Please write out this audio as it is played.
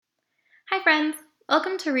Hi friends!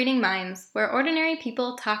 Welcome to Reading Minds, where ordinary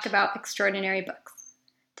people talk about extraordinary books.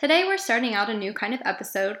 Today we're starting out a new kind of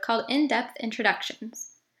episode called In-Depth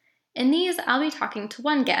Introductions. In these, I'll be talking to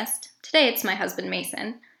one guest, today it's my husband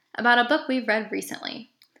Mason, about a book we've read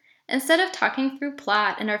recently. Instead of talking through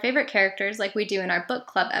plot and our favorite characters like we do in our book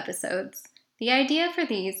club episodes, the idea for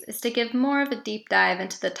these is to give more of a deep dive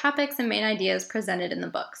into the topics and main ideas presented in the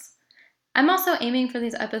books. I'm also aiming for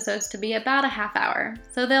these episodes to be about a half hour,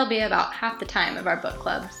 so they'll be about half the time of our book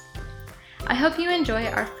clubs. I hope you enjoy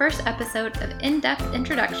our first episode of In-Depth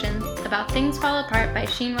Introductions about Things Fall Apart by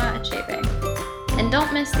Chinua Achebe. And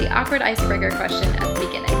don't miss the awkward icebreaker question at the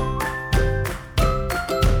beginning.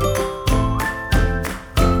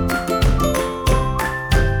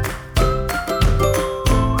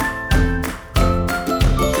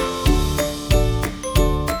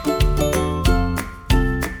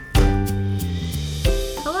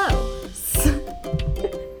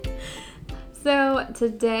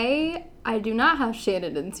 Today, I do not have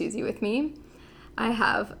Shannon and Susie with me. I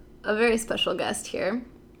have a very special guest here,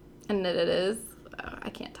 and it is, I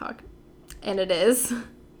can't talk, and it is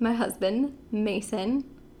my husband, Mason.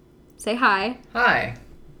 Say hi. Hi.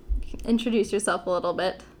 Introduce yourself a little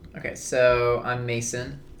bit. Okay, so I'm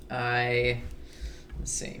Mason. Let's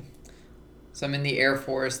see. So I'm in the Air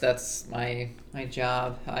Force. That's my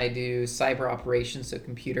job. I do cyber operations, so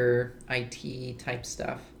computer IT type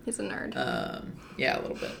stuff. He's a nerd. Yeah, a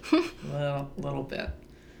little bit. little bit.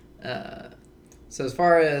 So as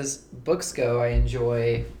far as books go,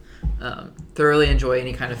 I thoroughly enjoy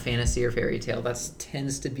any kind of fantasy or fairy tale. That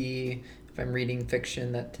tends to be, if I'm reading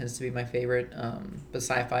fiction, that tends to be my favorite. But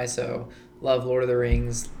sci-fi, so love Lord of the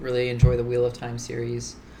Rings. Really enjoy the Wheel of Time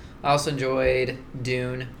series. I also enjoyed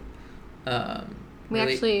Dune.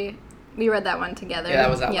 We read that one together. Yeah, that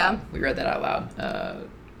was out loud. We read that out loud.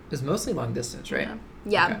 It was mostly long distance, right?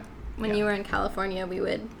 Yeah. Okay. When you were in California, we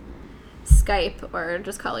would Skype or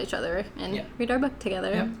just call each other and read our book together.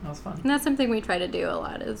 Yeah, that was fun. And that's something we try to do a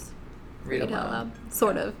lot is read out loud.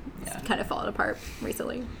 Sort of. Yeah. It's kind of fallen apart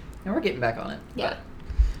recently. And we're getting back on it. Yeah.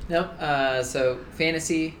 So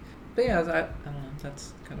fantasy. But yeah, I don't know.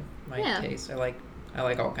 That's kind of my taste. I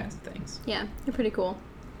like all kinds of things. Yeah, you're pretty cool.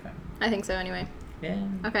 Okay. I think so anyway. Yeah.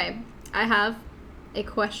 Okay. I have a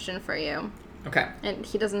question for you. Okay. And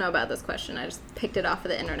he doesn't know about this question. I just picked it off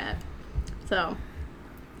of the internet. So,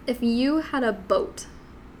 if you had a boat,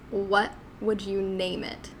 what would you name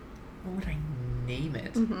it? What would I name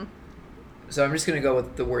it? Mm-hmm. So I'm just going to go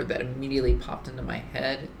with the word that immediately popped into my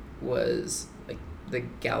head was like the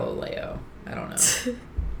Galileo. I don't know.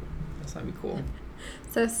 That's not be cool.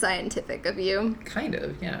 So scientific of you. Kind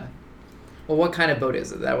of, yeah. Well, what kind of boat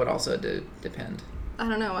is it? That would also depend. I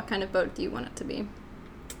don't know. What kind of boat do you want it to be?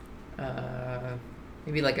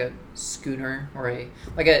 Maybe like a schooner or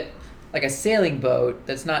a sailing boat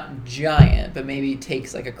that's not giant, but maybe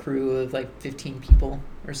takes like a crew of like 15 people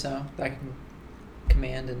or so that I can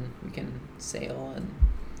command, and we can sail and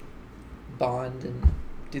bond and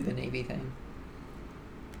do the Navy thing.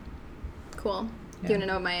 Cool. Yeah. Do you want to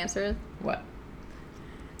know what my answer is? What?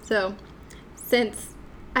 So, since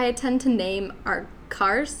I tend to name our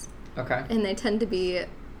cars, okay, and they tend to be.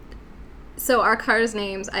 So our car's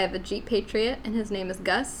names, I have a Jeep Patriot, and his name is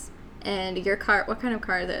Gus. And your car, what kind of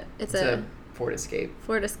car is it? It's a Ford Escape.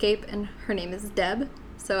 Ford Escape, and her name is Deb.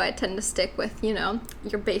 So I tend to stick with,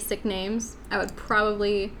 your basic names. I would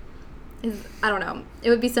probably, I don't know, it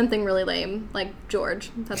would be something really lame, like George.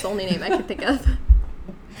 That's the only name I could think of.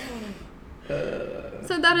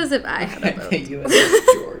 So that is if I had a boat.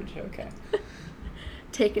 USS George, okay.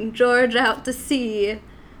 Taking George out to sea.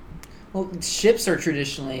 Well, ships are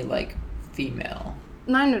traditionally, like, female.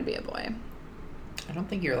 Mine would be a boy. I don't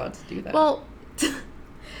think you're allowed to do that. Well,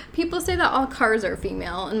 people say that all cars are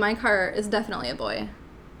female, and my car is definitely a boy.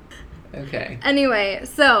 Okay. Anyway,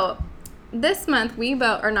 so this month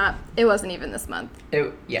it wasn't even this month. It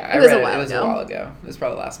was a while ago. It was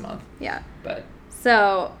probably last month. Yeah. But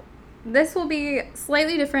so this will be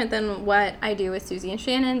slightly different than what I do with Susie and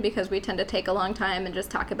Shannon, because we tend to take a long time and just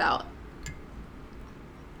talk about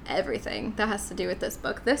everything that has to do with this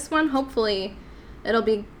book. This one, hopefully, it'll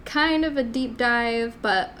be kind of a deep dive,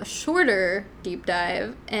 but a shorter deep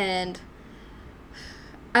dive, and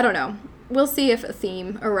I don't know. We'll see if a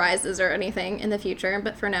theme arises or anything in the future,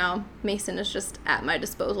 but for now, Mason is just at my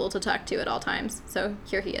disposal to talk to at all times, so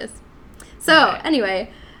here he is. So,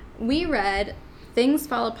 Anyway, we read Things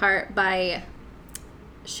Fall Apart by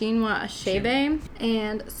Chinua Achebe,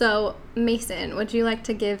 and so, Mason, would you like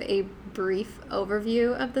to give a brief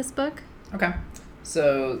overview of this book? Okay.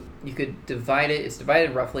 So you could divide it. It's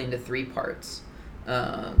divided roughly into 3 parts.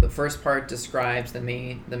 The first part describes the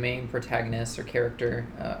main protagonist or character,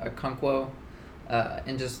 Okonkwo,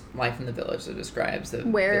 and just life in the village. So it describes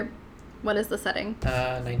what is the setting?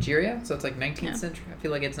 Nigeria. So it's like 19th century. I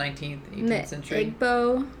feel like it's 19th, 18th century.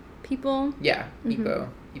 Igbo people? Yeah, Igbo.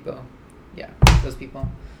 Yeah, those people.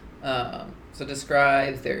 So it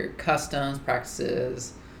describes their customs,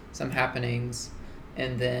 practices, some happenings,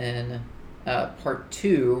 and then part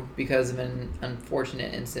 2, because of an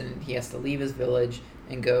unfortunate incident, he has to leave his village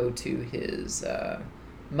and go to his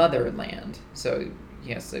motherland. So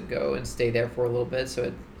he has to go and stay there for a little bit.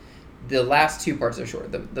 So the last 2 parts are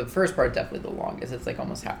short. The first part definitely the longest. It's like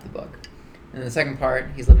almost half the book. And the second part,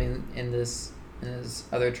 he's living in his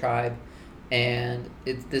other tribe, and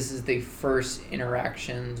this is the first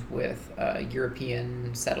interactions with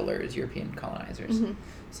European settlers, European colonizers. Mm-hmm.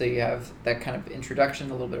 So you have that kind of introduction,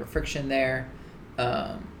 a little bit of friction there.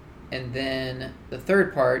 And then the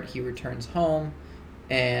third part, he returns home,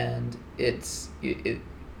 and it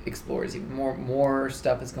explores even more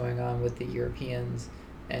stuff is going on with the Europeans,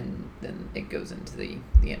 and then it goes into the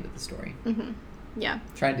end of the story. Mm-hmm. Yeah.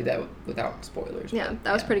 Try and do that without spoilers. Yeah,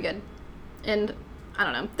 that was pretty good. And I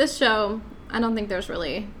don't know, this show, I don't think there's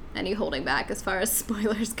really any holding back as far as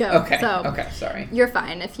spoilers go. Okay, sorry. You're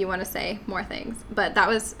fine if you want to say more things. But that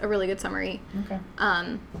was a really good summary. Okay.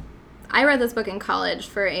 I read this book in college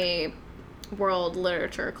for a world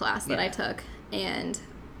literature class that I took, and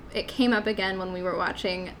it came up again when we were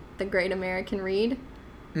watching The Great American Read.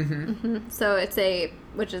 Mm-hmm. Mm-hmm. So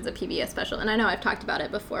which is a PBS special, and I know I've talked about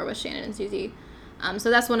it before with Shannon and Susie. So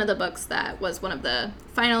that's one of the books that was one of the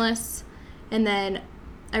finalists, and then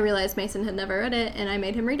I realized Mason had never read it, and I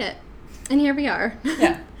made him read it, and here we are.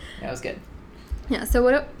 Yeah, that was good. Yeah. So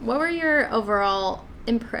what were your overall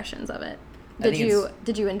impressions of it? Did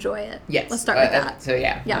you enjoy it? Yes. Let's start with that. So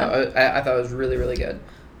yeah. No, I thought it was really, really good.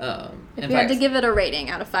 If you had to give it a rating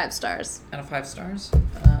out of 5 stars. Out of 5 stars,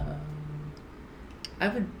 I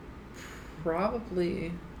would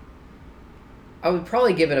probably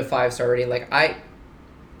give it a 5-star rating. Like I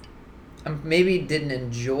maybe didn't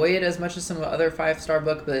enjoy it as much as some other 5-star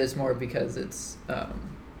book, but it's more because it's but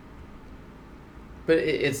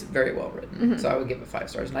it's very well written. Mm-hmm. So I would give it 5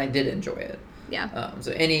 stars, and I did enjoy it. Yeah.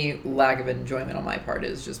 So any lack of enjoyment on my part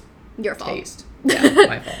is just your fault. Taste. Yeah,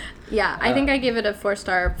 my fault. Yeah, I think I give it a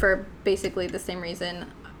 4-star for basically the same reason.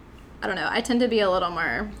 I don't know. I tend to be a little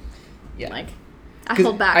more like I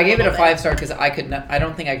hold back. I gave it a 5-star because I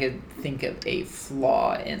don't think I could think of a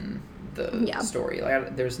flaw in the story.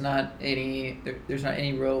 Like there's not any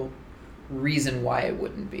real reason why it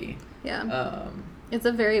wouldn't be. Yeah. It's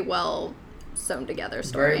a very well sewn together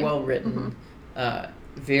story. Very well written. Mm-hmm.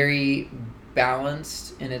 Very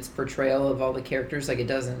balanced in its portrayal of all the characters. Like it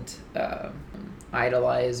doesn't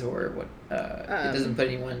idolize or it doesn't put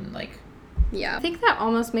anyone like. Yeah, I think that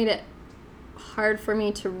almost made it hard for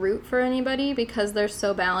me to root for anybody because they're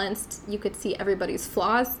so balanced. You could see everybody's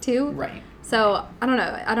flaws too. Right. So I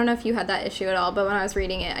don't know if you had that issue at all, but when I was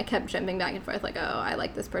reading it, I kept jumping back and forth like, oh, I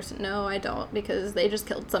like this person. No, I don't, because they just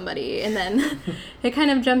killed somebody. And then it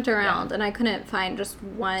kind of jumped around, and I couldn't find just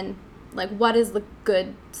one, like, what is the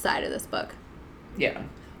good side of this book? Yeah.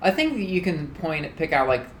 I think you can pick out,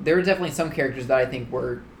 like, there are definitely some characters that I think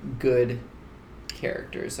were good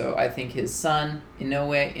characters. So I think his son,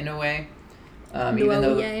 Inoue, even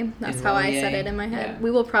though that's how I said it in my head. Yeah. We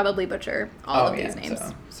will probably butcher all of these names.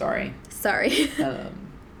 So, sorry.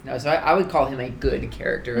 No, so I would call him a good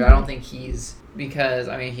character. Mm-hmm. I don't think he's, because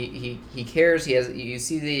I mean he cares. You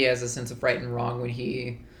see that he has a sense of right and wrong when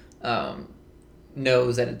he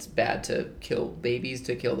knows that it's bad to kill babies,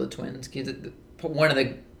 to kill the twins. One of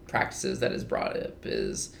the practices that is brought up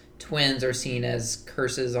is twins are seen as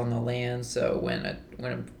curses on the land. So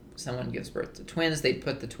when someone gives birth to twins, they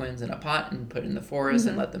put the twins in a pot and put in the forest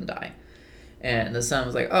and let them die. And the son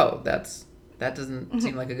was like, "Oh, that doesn't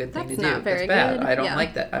seem like a good thing to do. That's bad. Good. I don't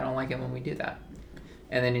like that. I don't like it when we do that."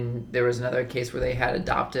 And then there was another case where they had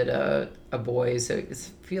adopted a boy, so I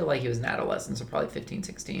feel like he was an adolescent, so probably 15,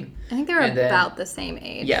 16. I think they were about the same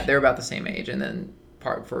age. Yeah, they're about the same age, and then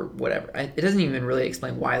for whatever. It doesn't even really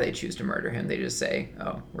explain why they choose to murder him. They just say,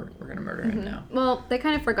 "Oh, we're going to murder him now." Well, they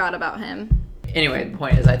kind of forgot about him. Anyway, the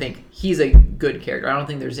point is, I think he's a good character. I don't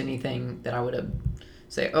think there's anything that I would have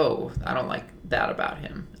say, "Oh, I don't like that about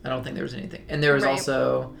him." I don't think there was anything. And there was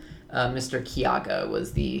also Mr. Kiyaga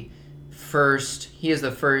was the first. He is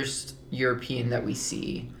the first European that we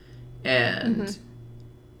see, and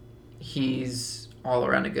he's all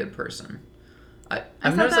around a good person.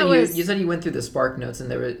 I've noticed that you said you went through the Spark Notes, and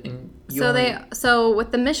there were. So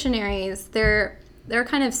with the missionaries, there are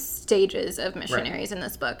kind of stages of missionaries in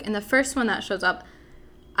this book, and the first one that shows up,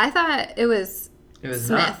 I thought it was It was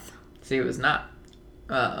Smith. not. See, it was not.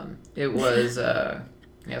 It was so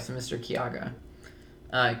Mr. Kiaga,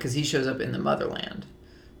 because he shows up in the Motherland.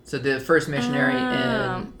 So the first missionary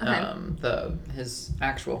in his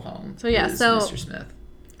actual home is Mr. Smith.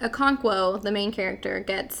 Okonkwo, the main character,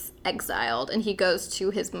 gets exiled, and he goes to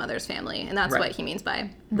his mother's family, and that's what he means by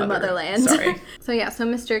the Motherland. Sorry. So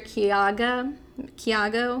Mr. Kiaga.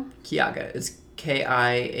 Kiaga. It's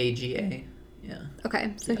Kiaga. Yeah.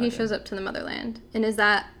 Okay, so he shows up to the Motherland, and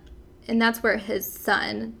that's where his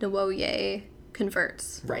son Nwoye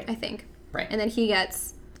converts. Right. I think. Right. And then he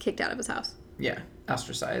gets kicked out of his house. Yeah.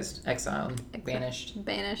 Ostracized, exiled, banished.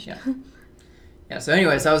 Yeah. Yeah, so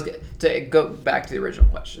anyways, I was to go back to the original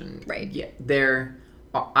question. Right. Yeah,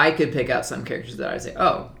 I could pick out some characters that I'd say,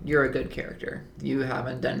 oh, you're a good character. You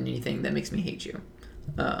haven't done anything that makes me hate you.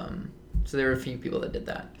 So there were a few people that did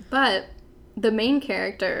that. But the main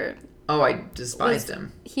character... Oh, I despised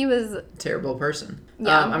him. He was... a terrible person.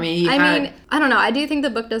 Yeah. I don't know. I do think the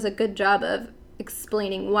book does a good job of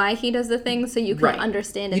explaining why he does the things so you can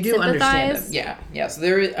understand and sympathize. Understand him. Yeah. So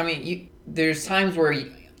there's times where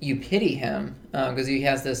you pity him because he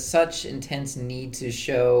has this such intense need to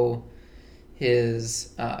show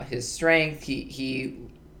his strength. He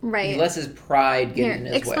lets his pride get in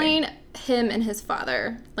his way. Explain him and his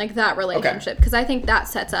father, like that relationship, because I think that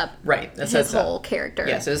sets up his whole character.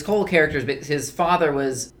 Yeah, so his whole character, his father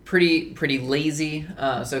was pretty lazy.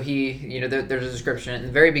 So he, there's a description in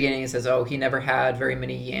the very beginning. It says, he never had very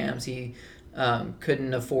many yams. He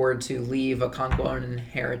couldn't afford to leave Okonkwo an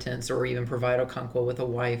inheritance or even provide Okonkwo with a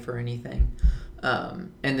wife or anything.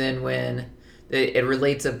 And then when it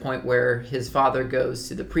relates a point where his father goes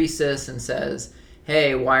to the priestess and says,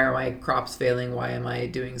 hey, why are my crops failing? Why am I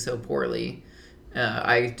doing so poorly?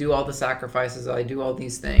 I do all the sacrifices. I do all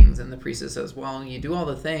these things. And the priestess says, well, you do all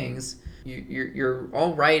the things. You're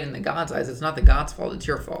all right in the God's eyes. It's not the God's fault. It's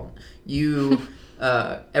your fault.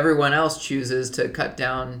 Everyone else chooses to cut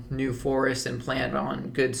down new forests and plant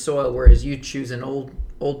on good soil, whereas you choose an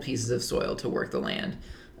old pieces of soil to work the land.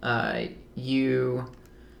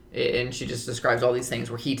 And she just describes all these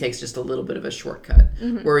things where he takes just a little bit of a shortcut,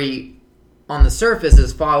 where he, on the surface,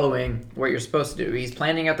 is following what you're supposed to do. He's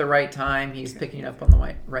planting at the right time. He's picking up on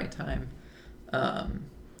the right time.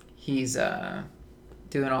 He's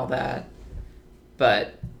doing all that,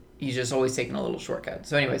 but he's just always taking a little shortcut.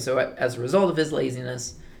 So anyway, as a result of his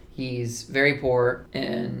laziness, he's very poor,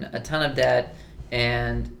 in a ton of debt,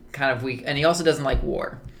 and kind of weak. And he also doesn't like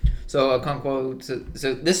war. So Okonkwo,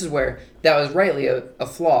 so this is where that was rightly a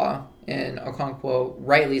flaw. And Okonkwo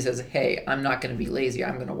rightly says, hey, I'm not going to be lazy.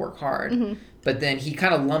 I'm going to work hard. But then he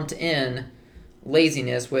kind of lumped in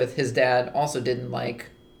laziness with his dad also didn't like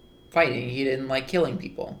fighting. He didn't like killing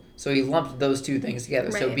people. So he lumped those two things together.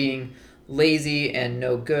 Right. So being lazy and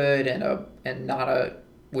no good and not a,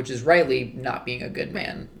 which is rightly not being a good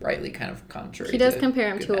man, rightly kind of contrary. He does compare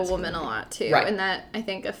him to a woman a lot too. Right. And that, I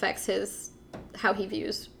think, affects how he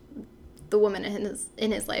views the woman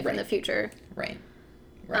in his life in the future. Right.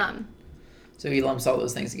 So he lumps all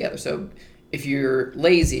those things together. So if you're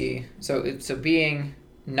lazy, so being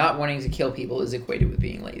not wanting to kill people is equated with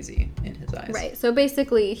being lazy in his eyes. Right. So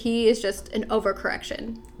basically, he is just an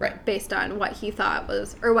overcorrection. Right. Based on what he thought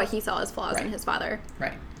was, or what he saw as flaws in his father.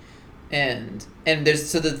 Right. And there's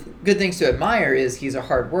the good things to admire is he's a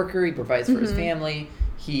hard worker. He provides for his family.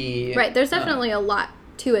 There's definitely a lot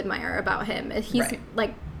to admire about him. He's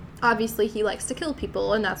obviously he likes to kill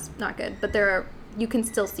people, and that's not good. But you can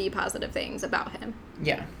still see positive things about him.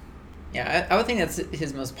 Yeah. I would think that's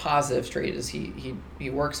his most positive trait is he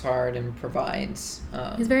works hard and provides.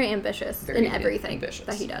 He's very ambitious in everything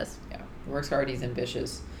that he does. Yeah, he works hard. He's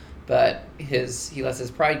ambitious, but he lets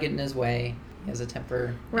his pride get in his way. He has a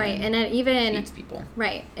temper. Right, and it even hates people.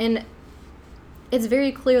 Right, and it's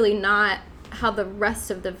very clearly not how the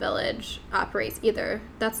rest of the village operates either.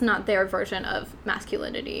 That's not their version of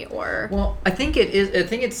masculinity or... Well, I think it is. I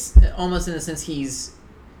think it's almost in a sense he's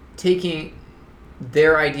taking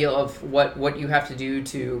their ideal of what you have to do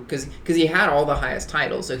to... Because he had all the highest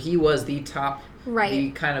titles, so he was the top... Right.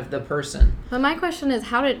 The kind of the person. But my question is,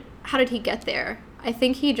 how did he get there? I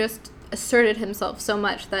think he just asserted himself so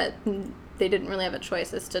much that they didn't really have a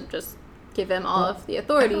choice as to just give him all of the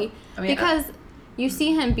authority. Because... You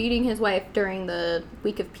see him beating his wife during the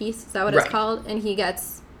Week of Peace. Is that what it's called? And he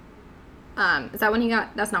gets... is that when he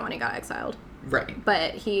got... That's not when he got exiled. Right.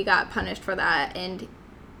 But he got punished for that. And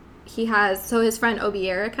he has... So his friend Obi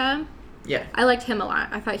Erica... Yeah. I liked him a lot.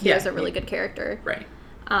 I thought he was a really good character. Right.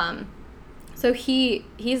 So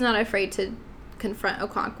he's not afraid to confront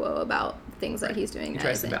Okonkwo about things that he's doing. He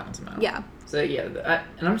tries to balance him out. Yeah. So,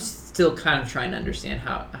 and I'm still kind of trying to understand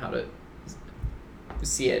how to...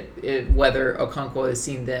 see it whether Okonkwo is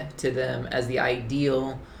seen to them as the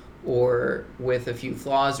ideal or with a few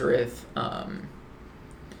flaws, or if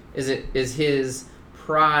is his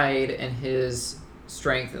pride and his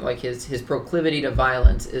strength, like his proclivity to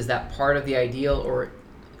violence, is that part of the ideal,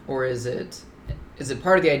 or is it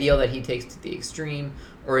part of the ideal that he takes to the extreme,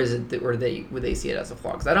 or is it would they see it as a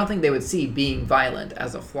flaw? Because I don't think they would see being violent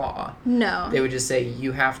as a flaw. No, they would just say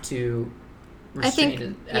you have to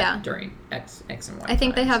restrain during X and Y. I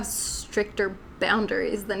think they have stricter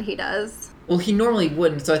boundaries than he does. Well, he normally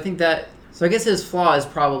wouldn't, so I think that... So I guess his flaw is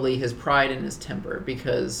probably his pride and his temper,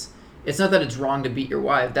 because it's not that it's wrong to beat your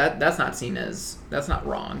wife. That's not seen as... That's not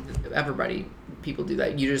wrong. People do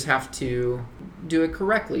that. You just have to do it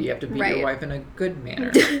correctly. You have to beat your wife in a good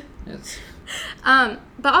manner.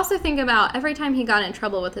 But also think about every time he got in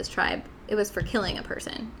trouble with his tribe, it was for killing a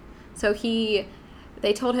person. So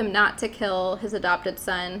they told him not to kill his adopted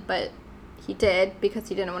son, but he did because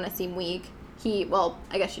he didn't want to seem weak.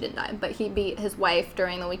 I guess she didn't die, but he beat his wife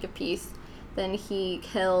during the Week of Peace. Then he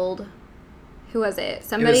killed, who was it?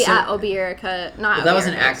 Somebody at Obierica. That was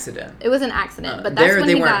an accident. It was an accident, but that's when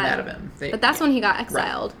they weren't mad at him. That's when he got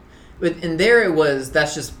exiled. Right. But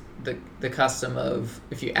that's just the custom of,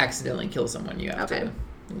 if you accidentally kill someone, you have to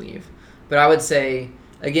leave. But I would say,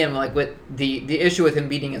 again, like with the issue with him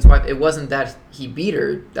beating his wife, it wasn't that he beat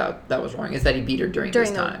her that was wrong. It's that he beat her during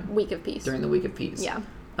this time. During the Week of Peace. During the Week of Peace. Yeah.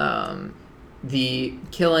 The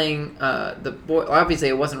killing the boy, obviously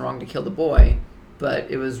it wasn't wrong to kill the boy,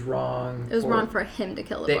 but it was wrong. It was wrong for him to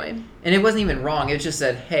kill the boy. And it wasn't even wrong. It just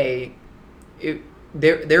said, hey,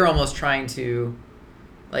 they're almost trying to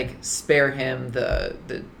like spare him the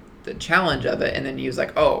challenge of it, and then he was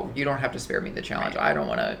like, oh, you don't have to spare me the challenge.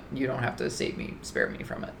 Right. You don't have to spare me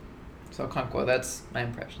from it. So Okonkwo, that's my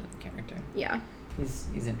impression of the character. Yeah.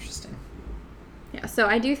 He's interesting. Yeah, so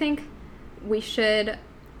I do think we should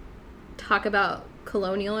talk about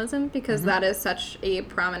colonialism, because that is such a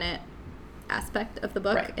prominent aspect of the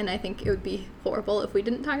book, right. And I think it would be horrible if we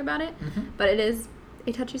didn't talk about it, but it is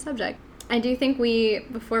a touchy subject. I do think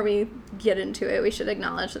before we get into it, we should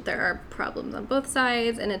acknowledge that there are problems on both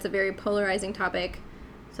sides, and it's a very polarizing topic.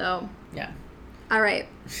 So, yeah. All right.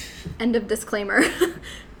 End of disclaimer.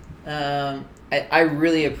 I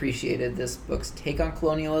really appreciated this book's take on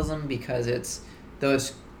colonialism, because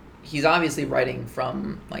he's obviously writing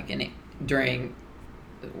from during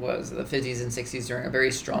the 50s and 60s, during a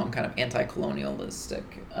very strong kind of anti-colonialistic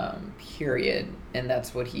period, and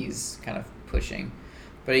that's what he's kind of pushing.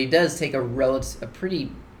 But he does take a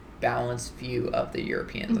pretty balanced view of the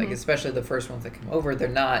Europeans, like especially the first ones that come over. They're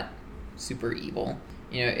not super evil,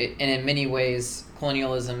 and in many ways,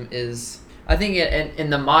 colonialism is. I think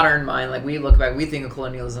in the modern mind, like we look back, we think of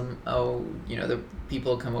colonialism. The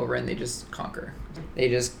people come over and they just conquer. They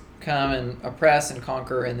just come and oppress and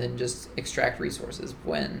conquer, and then just extract resources.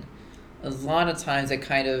 When a lot of times it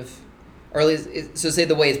kind of, or at least, so say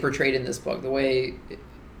the way it's portrayed in this book, the way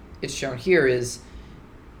it's shown here is.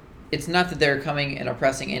 It's not that they're coming and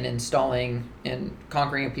oppressing and installing and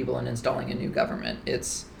conquering people and installing a new government.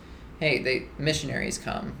 It's, hey, missionaries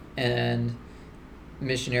come, and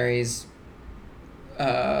missionaries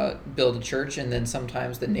build a church, and then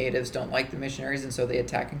sometimes the natives don't like the missionaries, and so they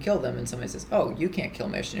attack and kill them. And somebody says, oh, you can't kill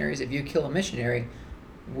missionaries. If you kill a missionary,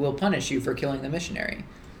 we'll punish you for killing the missionary.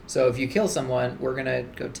 So if you kill someone, we're going to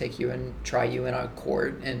go take you and try you in a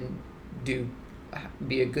court and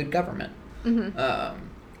be a good government.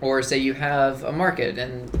 Or say you have a market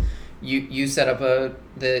and you set up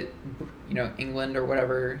England or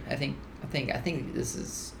whatever. I think this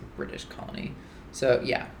is a British colony. So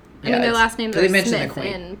yeah. I mean, their last names are Smith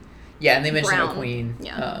and and they mention Brown. a queen.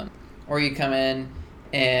 Yeah. Or you come in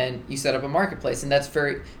and you set up a marketplace, and that's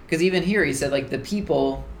very, because even here he said, like, the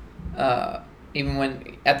people, even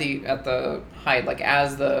when at the height, like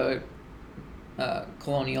as the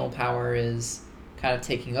colonial power is kind of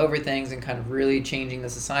taking over things and kind of really changing the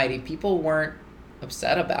society, people weren't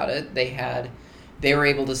upset about it. They were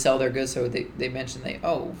able to sell their goods. So they mentioned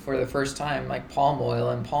for the first time, like palm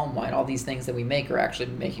oil and palm wine, all these things that we make are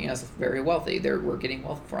actually making us very wealthy. We're getting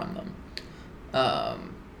wealth from them.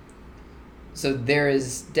 So there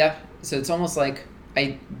is so it's almost like,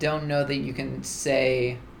 I don't know that you can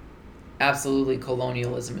say absolutely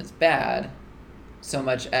colonialism is bad, so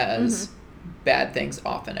much as bad things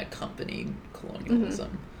often accompany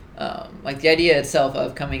colonialism. Like the idea itself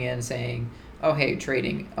of coming in saying, oh, hey,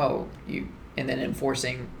 trading, and then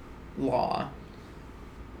enforcing law.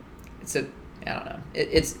 I don't know. It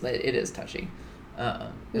is touchy.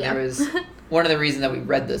 There was one of the reasons that we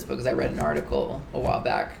read this book is I read an article a while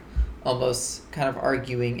back, almost kind of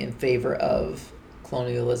arguing in favor of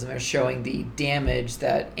colonialism are showing the damage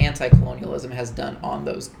that anti-colonialism has done on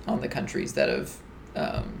the countries that have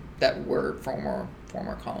that were former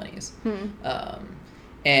colonies,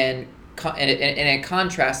 and it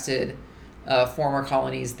contrasted former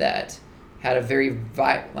colonies that had a very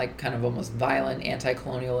kind of almost violent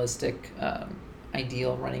anti-colonialistic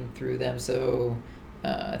ideal running through them. So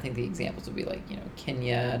I think the examples would be like,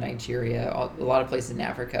 Kenya, Nigeria, a lot of places in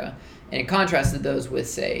Africa. And it contrasted those with,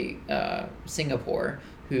 say, Singapore,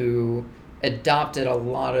 who adopted a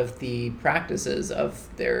lot of the practices of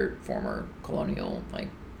their former colonial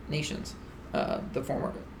nations, the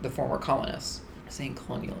former colonists. I'm saying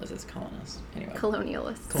colonialists, it's colonists. Anyway.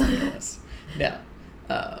 Colonialists. Yeah.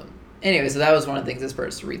 Anyway, so that was one of the things that spurred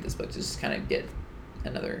us to read this book, to just kind of get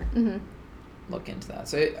another look into that.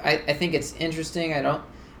 So I think it's interesting. I don't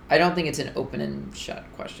think it's an open and shut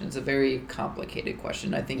question. It's a very complicated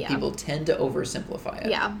question. I think people tend to oversimplify it.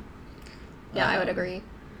 Yeah. Yeah, I would agree.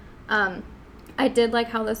 I did like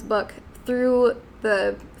how this book, through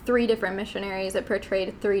the 3 different missionaries, it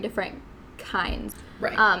portrayed 3 different kinds.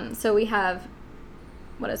 Right. So we have,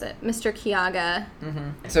 what is it, Mr. Kiaga.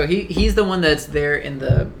 Mm-hmm. So he's the one that's there in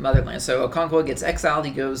the motherland. So Okonkwo gets exiled.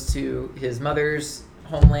 He goes to his mother's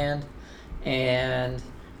homeland, and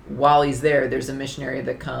while he's there, there's a missionary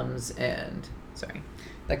that comes and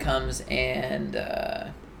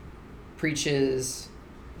preaches.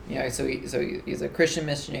 So he's a Christian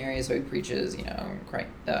missionary. So he preaches,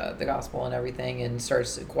 the gospel and everything, and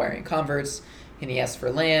starts acquiring converts. And he asks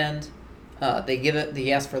for land.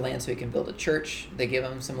 He asks for land so he can build a church. They give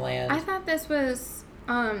him some land. I thought this was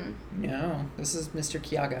No, this is Mr.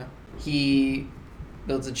 Kiaga. He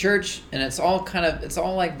builds a church, and it's all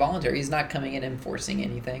like voluntary. He's not coming in and forcing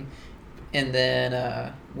anything. And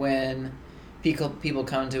then when people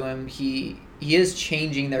come to him, he is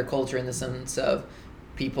changing their culture in the sense of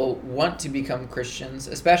people want to become Christians.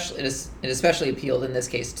 It especially appealed in this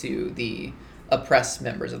case to the oppressed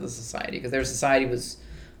members of the society, because their society was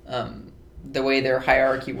the way their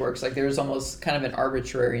hierarchy works. Like, there's almost kind of an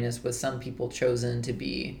arbitrariness with some people chosen to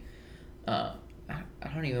be.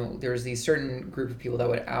 There was these certain group of people that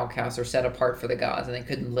would outcast or set apart for the gods, and they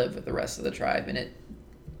couldn't live with the rest of the tribe, and it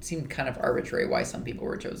seemed kind of arbitrary why some people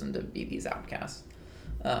were chosen to be these outcasts.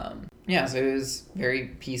 So it was very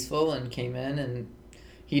peaceful, and came in, and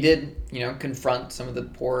he did, confront some of the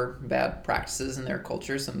poor, bad practices in their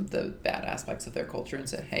culture, some of the bad aspects of their culture, and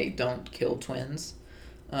said, hey, don't kill twins,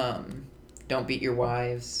 don't beat your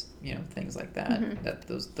wives, things like that. Mm-hmm. That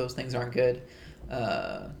those things aren't good.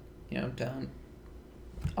 Don't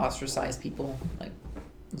ostracize people. Like,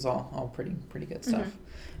 it was all pretty good stuff.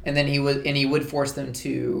 Mm-hmm. And then he would force them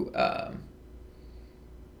to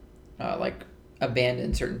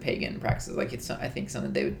abandon certain pagan practices. Like, I think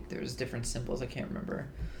something there's different symbols. I can't remember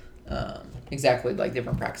exactly, like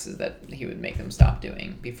different practices that he would make them stop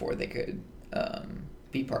doing before they could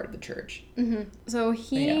be part of the church. Mm-hmm. So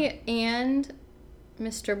and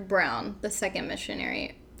Mr. Brown, the second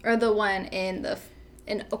missionary, or the one in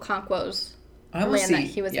Okonkwo's land that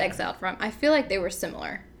he was exiled from, I feel like they were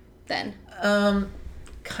similar then. I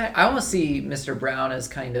almost see Mr. Brown as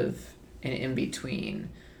kind of an in-between.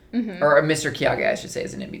 Mm-hmm. Or Mr. Kiaga, I should say,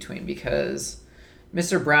 is an in-between, because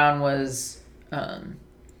Mr. Brown was,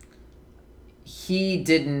 he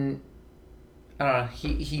didn't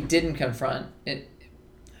confront it.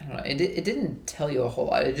 I don't know. It didn't tell you a whole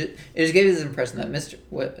lot. It just gave you this impression that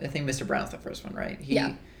I think Mr. Brown's the first one, right?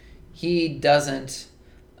 He doesn't.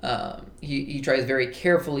 He tries very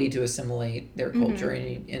carefully to assimilate their culture,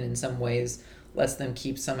 mm-hmm. and in some ways lets them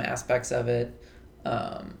keep some aspects of it.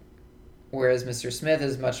 Whereas Mr. Smith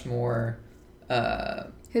is much more.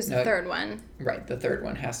 Who's the third one? Right, the third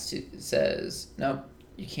one says nope,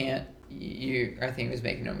 you can't. I think he was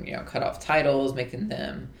making them cut off titles, making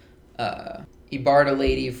them. He barred a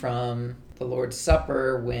lady from the Lord's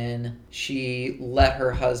Supper when she let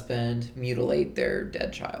her husband mutilate their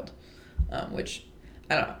dead child, which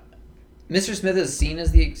I don't know. Mr. Smith is seen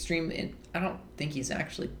as the extreme. I don't think he's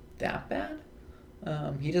actually that bad.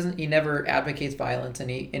 He never advocates violence, and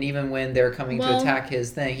even when they're coming to attack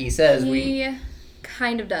his thing, he says he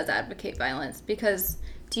kind of does advocate violence, because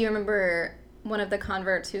do you remember one of the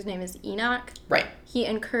converts whose name is Enoch? Right. He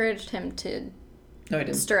encouraged him to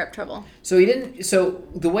stir up trouble. So he didn't. So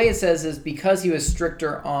the way it says is because he was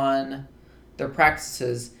stricter on their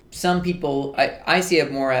practices. Some people, I see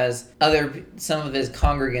it more as some of his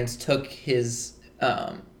congregants took his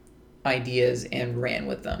ideas and ran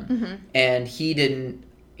with them, mm-hmm. and he didn't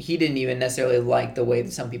even necessarily like the way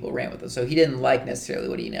that some people ran with them. So he didn't like necessarily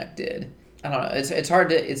what Enoch did. I don't know. It's hard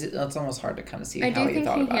to. It's almost hard to kind of see how he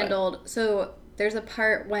thought about it. So there's a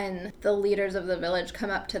part when the leaders of the village come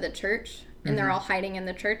up to the church and they're all hiding in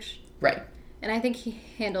the church. Right. And I think he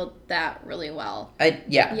handled that really well.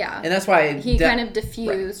 Yeah. And that's why he kind of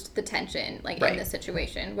diffused the tension, like, in the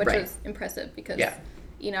situation, which was impressive because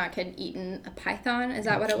Enoch had eaten a python. Is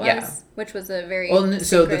that what it was? Yeah. Which was a very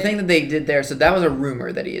so the thing that they did there, so that was a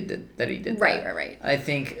rumor that he did Right. I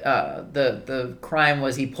think the crime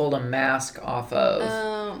was he pulled a mask off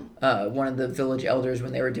of one of the village elders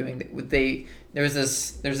when they were doing there's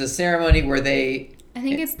a ceremony where they I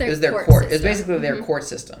think it's their court. It's basically their court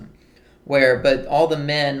system. But all the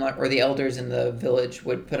men or the elders in the village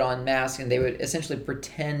would put on masks and they would essentially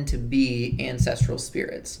pretend to be ancestral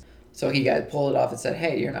spirits. So he pulled it off and said,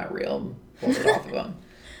 "Hey, you're not real." Pulled it off of him.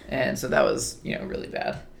 And so that was, really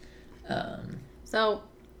bad. So,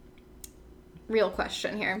 real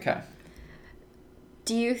question here. Okay.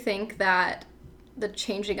 Do you think that the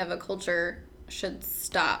changing of a culture should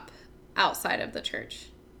stop outside of the church?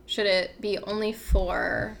 Should it be only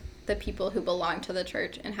for the people who belong to the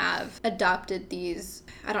church and have adopted these,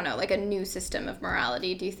 I don't know, like a new system of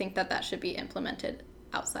morality? Do you think that should be implemented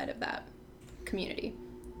outside of that community?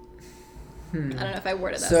 I don't know if I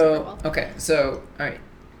worded that super well. Okay, so, all right.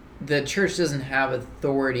 The church doesn't have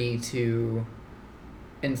authority to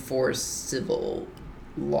enforce civil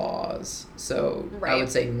laws. So I would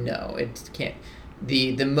say no, it can't.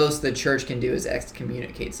 The most the church can do is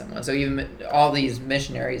excommunicate someone. So even all these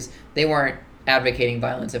missionaries, they weren't advocating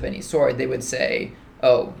violence of any sort. They would say,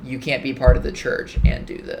 "Oh, you can't be part of the church and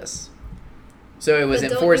do this." So it was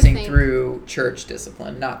enforcing through church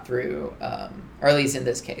discipline, not through, or at least in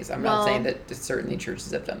this case. I'm not saying that certainly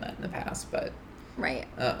churches have done that in the past, but... Right.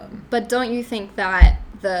 But don't you think that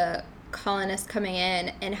the colonists coming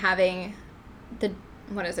in and having the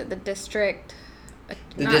district...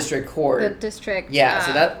 district court. The district...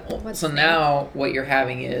 Yeah, so now what you're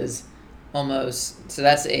having is almost... So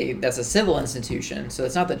that's a civil institution. So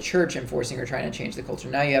it's not the church enforcing or trying to change the culture.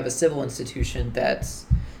 Now you have a civil institution that's...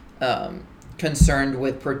 concerned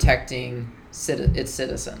with protecting its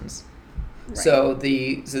citizens. Right. So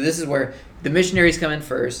this is where the missionaries come in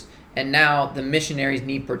first, and now the missionaries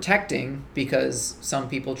need protecting because some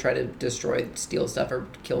people try to steal stuff or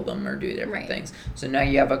kill them or do different things. So now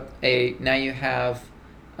you have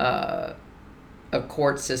a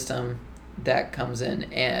court system that comes in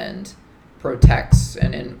and protects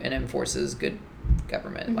and enforces good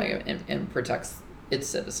government, and protects its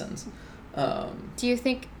citizens. Do you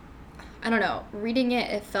think? I don't know. Reading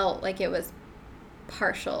it felt like it was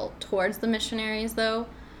partial towards the missionaries, though.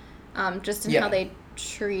 Just in how they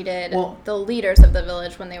treated the leaders of the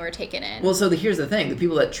village when they were taken in. Well, so here's the thing. The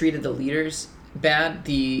people that treated the leaders bad,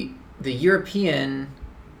 the European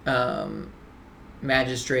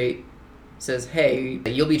magistrate says, "Hey,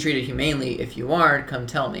 you'll be treated humanely. If you aren't, come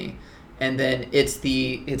tell me." And then it's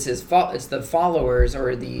the followers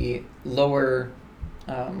or the lower,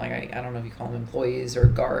 I don't know if you call them employees or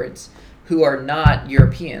guards, who are not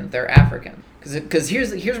European, they're African. Because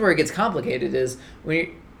here's where it gets complicated is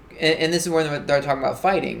and this is where they're talking about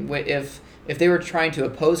fighting. If they were trying to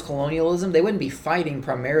oppose colonialism, they wouldn't be fighting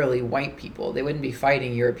primarily white people. They wouldn't be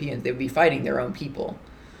fighting Europeans. They would be fighting their own people,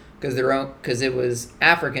 because it was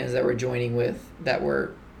Africans that were joining with that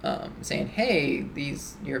were saying, "Hey,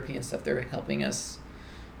 these European stuff, they're helping us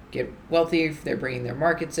get wealthy. They're bringing their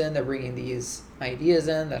markets in. They're bringing these ideas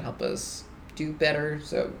in that help us do better."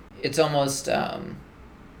 So it's almost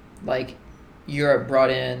like Europe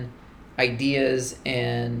brought in ideas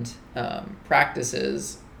and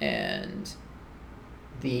practices, and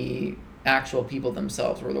the actual people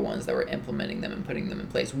themselves were the ones that were implementing them and putting them in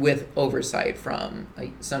place with oversight from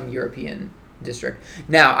some European district.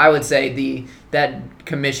 Now, I would say that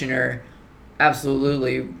commissioner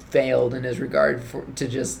absolutely failed in his regard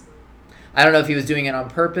I don't know if he was doing it on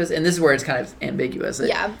purpose, and this is where it's kind of ambiguous.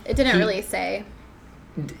 It didn't really say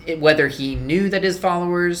whether he knew that his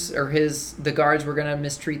followers or the guards were going to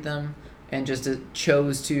mistreat them and just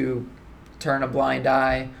chose to turn a blind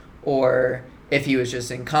eye, or if he was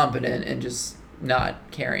just incompetent and just not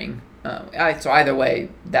caring. So either way,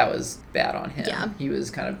 that was bad on him. Yeah. He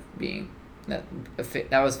was kind of being that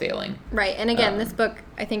was failing. Right, and again, this book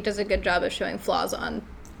I think does a good job of showing flaws on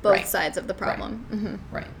both sides of the problem. Right.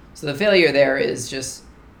 Mm-hmm. Right. So the failure there is just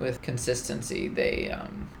with consistency. They.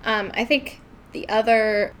 I think the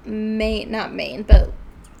other but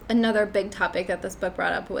another big topic that this book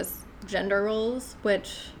brought up was gender roles,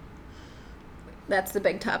 which that's the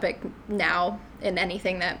big topic now in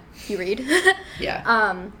anything that you read.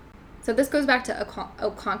 Yeah. So this goes back to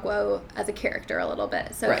Okonkwo as a character a little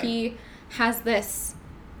bit. So he has this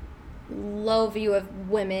low view of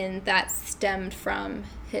women that stemmed from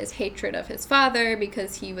his hatred of his father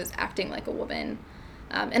because he was acting like a woman.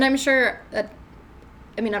 And I'm sure that,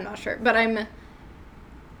 I mean, I'm not sure, but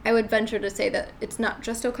I would venture to say that it's not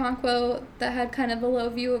just Okonkwo that had kind of a low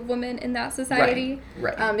view of women in that society.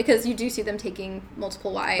 Right. Because you do see them taking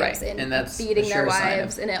multiple wives and that's beating their sure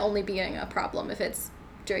wives, and it only being a problem if it's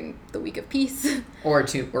during the week of peace. or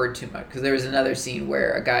too much. Because there was another scene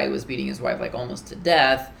where a guy was beating his wife like almost to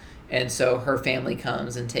death, and so her family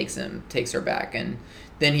comes and takes her back, and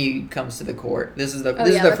then he comes to the court. This is the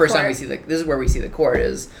first time we see this is where we see the court.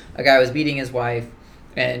 Is a guy was beating his wife,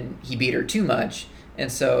 and he beat her too much.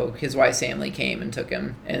 And so his wife's family came and took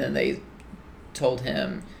him, and then they told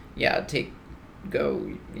him,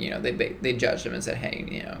 go. They judged him and said, hey,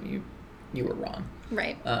 you were wrong.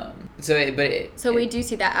 Right. So we do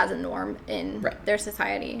see that as a norm in their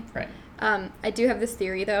society. Right. I do have this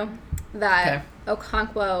theory, though, that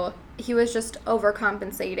Okonkwo, he was just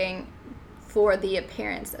overcompensating for the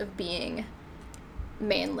appearance of being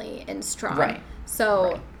manly and strong. Right.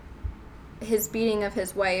 So his beating of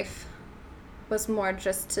his wife was more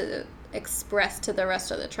just to express to the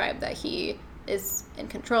rest of the tribe that he is in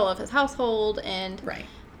control of his household and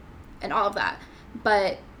all of that.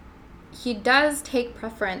 But he does take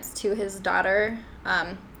preference to his daughter,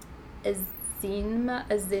 Azinma.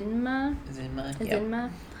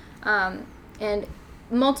 And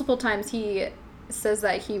multiple times he says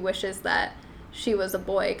that he wishes that she was a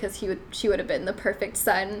boy because she would have been the perfect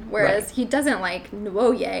son, whereas he doesn't like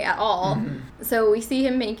Nwoye at all. Mm-hmm. So we see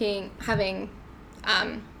him having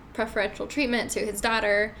preferential treatment to his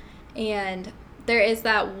daughter, and there is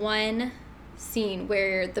that one scene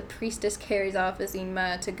where the priestess carries off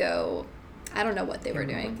Azinma to go, I don't know what they were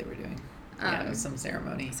doing. Some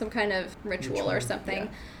ceremony. Some kind of ritual or something.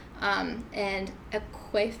 Yeah. And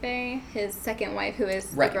Ekwefe, his second wife, who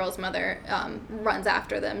is the girl's mother, runs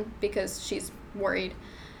after them because she's worried.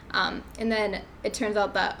 And then it turns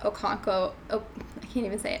out that Okonkwo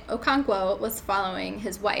was following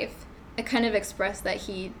his wife. It kind of expressed that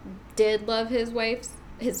he did love his wives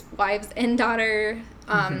and daughter,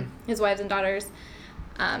 his wives and daughters.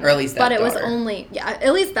 Or at least that But it daughter. was only,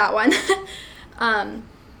 at least that one.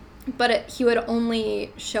 But he would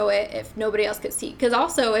only show it if nobody else could see. Because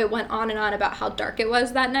also it went on and on about how dark it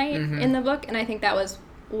was that night in the book. And I think that was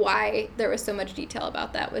why there was so much detail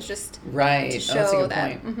about that, was just to show that's a good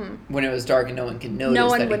that. point. Mm-hmm. When it was dark and no one could notice, no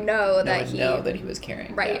one would know that he was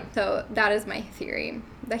carrying. Right. Yeah. So that is my theory,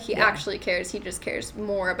 that he actually cares. He just cares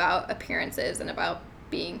more about appearances and about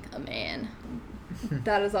being a man.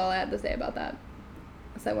 That is all I had to say about that.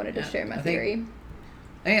 So I wanted to share my theory.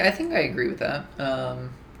 I think I agree with that.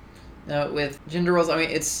 With gender roles, I mean,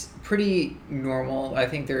 it's pretty normal. I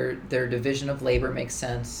think their division of labor makes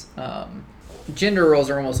sense. Gender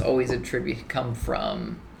roles are almost always come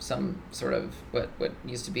from some sort of what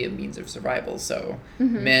used to be a means of survival. So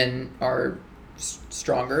men are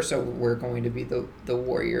stronger, so we're going to be the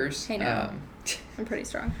warriors. I know. I'm pretty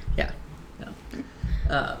strong. Yeah. No.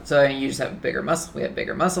 So you just have bigger muscle. We have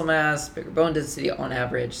bigger muscle mass, bigger bone density on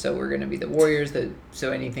average. So we're going to be the warriors.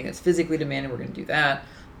 So anything that's physically demanding, we're going to do that.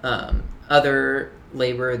 Other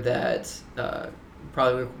labor that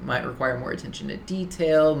probably might require more attention to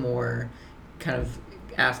detail, more kind of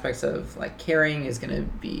aspects of like caring, is going to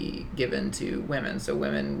be given to women. So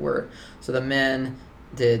the men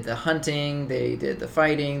did the hunting, they did the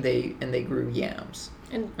fighting, they grew yams.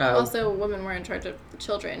 And also women were in charge of the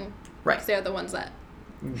children. Right. Because they're the ones that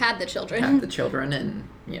had the children. And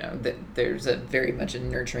there's a very much a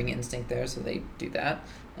nurturing instinct there, so they do that.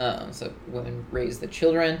 So women raised the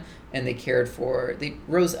children, and they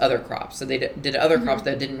rose other crops. So they did other crops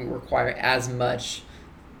that didn't require as much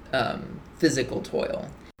physical toil.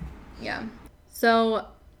 Yeah. So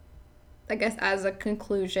I guess as a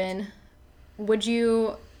conclusion, would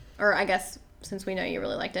you, or I guess since we know you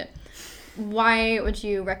really liked it, why would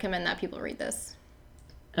you recommend that people read this?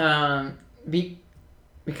 Because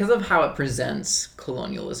of how it presents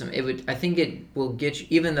colonialism, I think it will get you,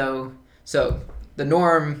 even though, so the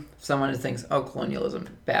norm, someone thinks, oh, colonialism,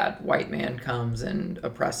 bad, white man comes and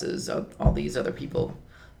oppresses all these other people.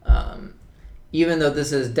 Even though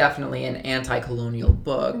this is definitely an anti-colonial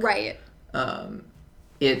book. Right.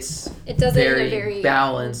 It does very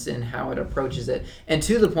balanced in how it approaches it. And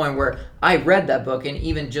to the point where I read that book, and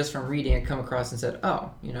even just from reading it, come across and said,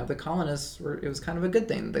 oh, the colonists it was kind of a good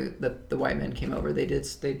thing that the white men came over. They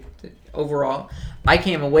overall, I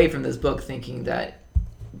came away from this book thinking that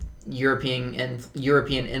European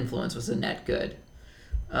influence was a net good.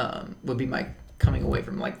 Would be my coming away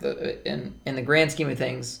from in the grand scheme of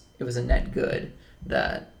things, it was a net good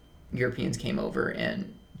that Europeans came over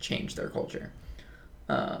and change their culture.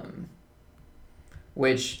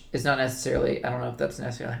 Which is not necessarily, I don't know if that's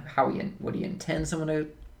necessarily what he intends someone to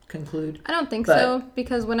conclude. I don't think so,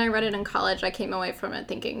 because when I read it in college, I came away from it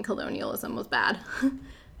thinking colonialism was bad.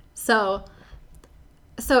 So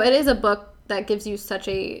it is a book that gives you such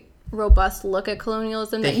a robust look at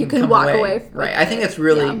colonialism that you can walk away. Right. I think that's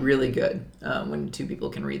really, really good when two people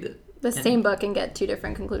can read the same book and get two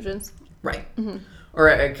different conclusions. Right. Mm-hmm. Or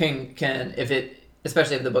it can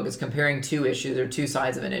especially if the book is comparing two issues or two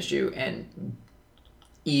sides of an issue, and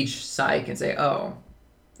each side can say,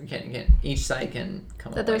 each side can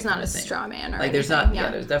come up that there's not a straw man or like anything.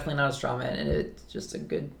 There's definitely not a straw man, and it's just a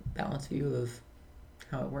good balanced view of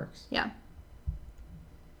how it works. Yeah.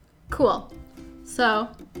 Cool. So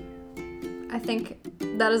I think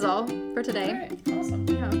that is all for today. All right. Awesome.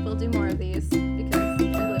 Yeah, we'll do more of these because I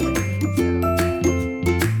really like reading.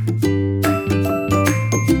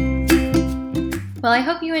 Well, I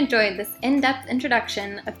hope you enjoyed this in-depth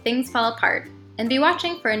introduction of Things Fall Apart, and be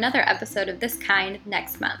watching for another episode of this kind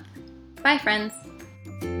next month. Bye, friends!